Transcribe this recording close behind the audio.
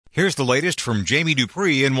Here's the latest from Jamie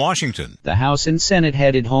Dupree in Washington. The House and Senate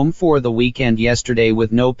headed home for the weekend yesterday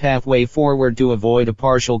with no pathway forward to avoid a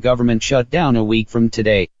partial government shutdown a week from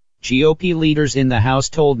today. GOP leaders in the House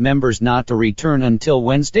told members not to return until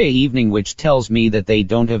Wednesday evening, which tells me that they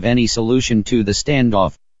don't have any solution to the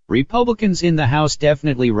standoff. Republicans in the House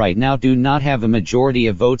definitely right now do not have a majority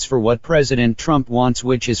of votes for what President Trump wants,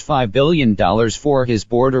 which is $5 billion for his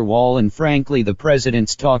border wall, and frankly the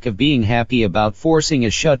president's talk of being happy about forcing a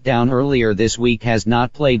shutdown earlier this week has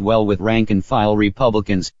not played well with rank-and-file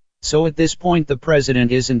Republicans. So at this point the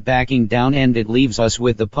president isn't backing down, and it leaves us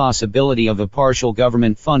with the possibility of a partial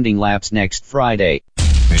government funding lapse next Friday.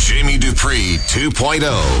 Jamie Dupree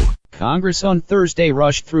 2.0. Congress on Thursday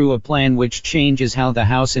rushed through a plan which changes how the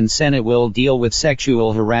House and Senate will deal with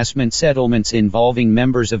sexual harassment settlements involving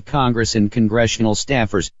members of Congress and congressional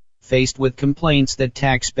staffers. Faced with complaints that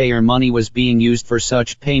taxpayer money was being used for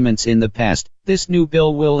such payments in the past, this new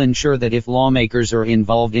bill will ensure that if lawmakers are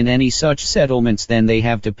involved in any such settlements, then they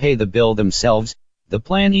have to pay the bill themselves. The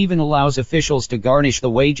plan even allows officials to garnish the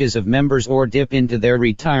wages of members or dip into their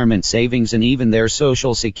retirement savings and even their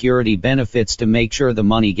Social Security benefits to make sure the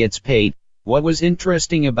money gets paid. What was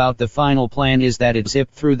interesting about the final plan is that it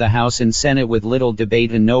zipped through the House and Senate with little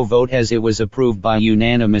debate and no vote, as it was approved by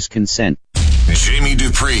unanimous consent. Jamie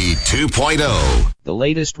Dupree 2.0. The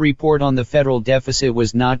latest report on the federal deficit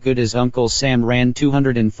was not good, as Uncle Sam ran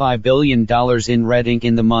 $205 billion in red ink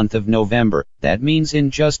in the month of November. That means in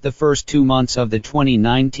just the first 2 months of the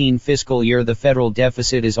 2019 fiscal year, the federal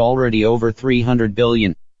deficit is already over $300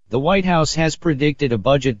 billion. The White House has predicted a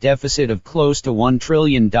budget deficit of close to $1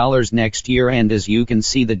 trillion next year, and as you can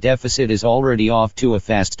see, the deficit is already off to a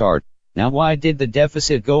fast start. Now, why did the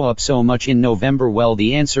deficit go up so much in November? Well,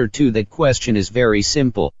 the answer to that question is very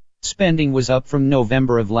simple. Spending was up from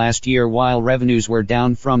November of last year, while revenues were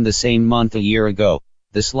down from the same month a year ago.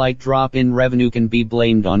 The slight drop in revenue can be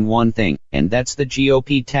blamed on one thing, and that's the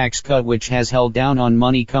GOP tax cut, which has held down on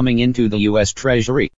money coming into the U.S. Treasury.